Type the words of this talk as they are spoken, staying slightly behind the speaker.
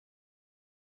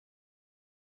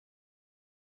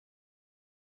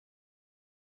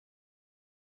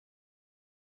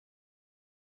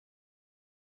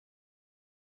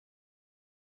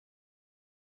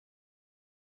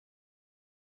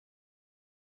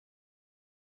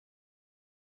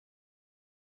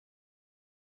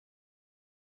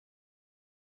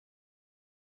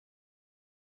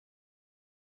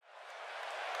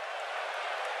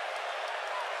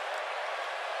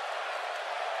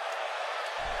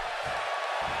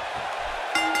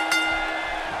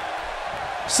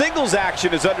Singles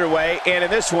action is underway, and in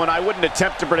this one, I wouldn't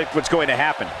attempt to predict what's going to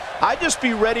happen. I'd just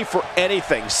be ready for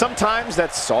anything. Sometimes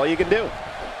that's all you can do.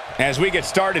 As we get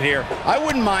started here, I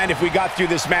wouldn't mind if we got through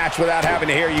this match without having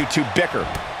to hear you two bicker.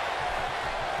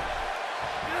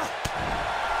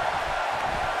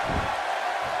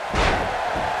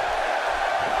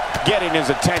 Getting his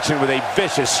attention with a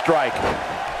vicious strike.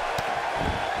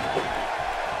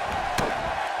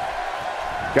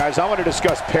 Guys, I want to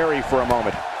discuss Perry for a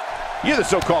moment. You're the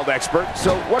so-called expert,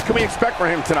 so what can we expect from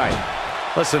him tonight?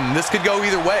 Listen, this could go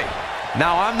either way.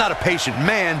 Now, I'm not a patient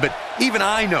man, but even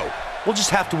I know. We'll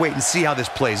just have to wait and see how this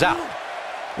plays out.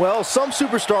 Well, some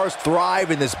superstars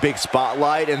thrive in this big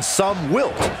spotlight, and some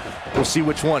wilt. We'll see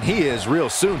which one he is real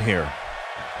soon here.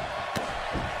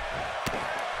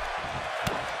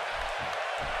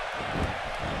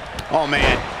 Oh,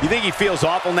 man, you think he feels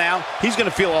awful now? He's going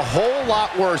to feel a whole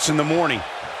lot worse in the morning.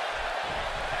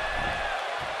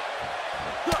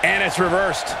 And it's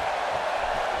reversed.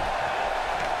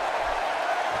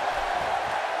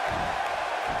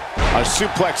 A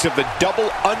suplex of the double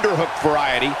underhook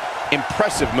variety.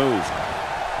 Impressive move.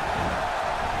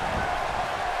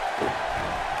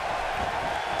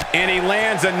 And he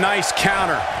lands a nice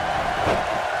counter.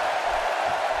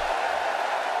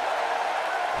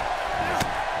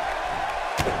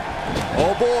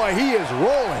 Oh boy, he is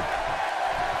rolling.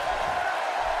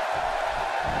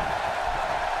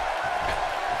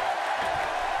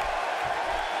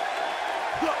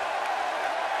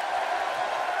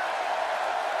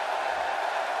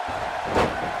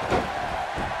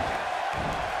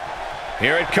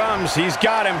 Here it comes. He's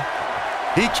got him.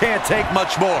 He can't take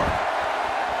much more.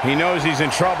 He knows he's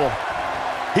in trouble.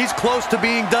 He's close to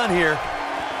being done here.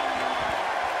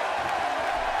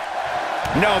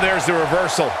 No, there's the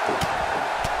reversal.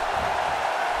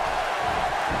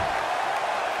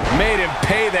 Made him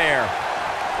pay there.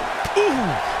 Ooh.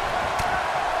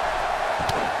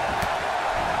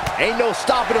 Ain't no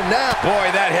stopping him now. Boy,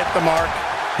 that hit the mark.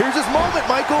 Here's his moment,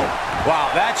 Michael.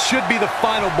 Wow, that should be the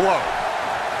final blow.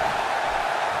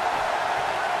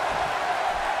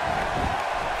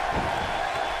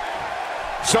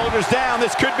 Shoulders down,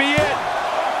 this could be it.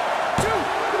 2, 3.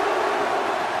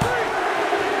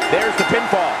 There's the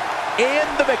pinfall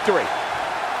and the victory.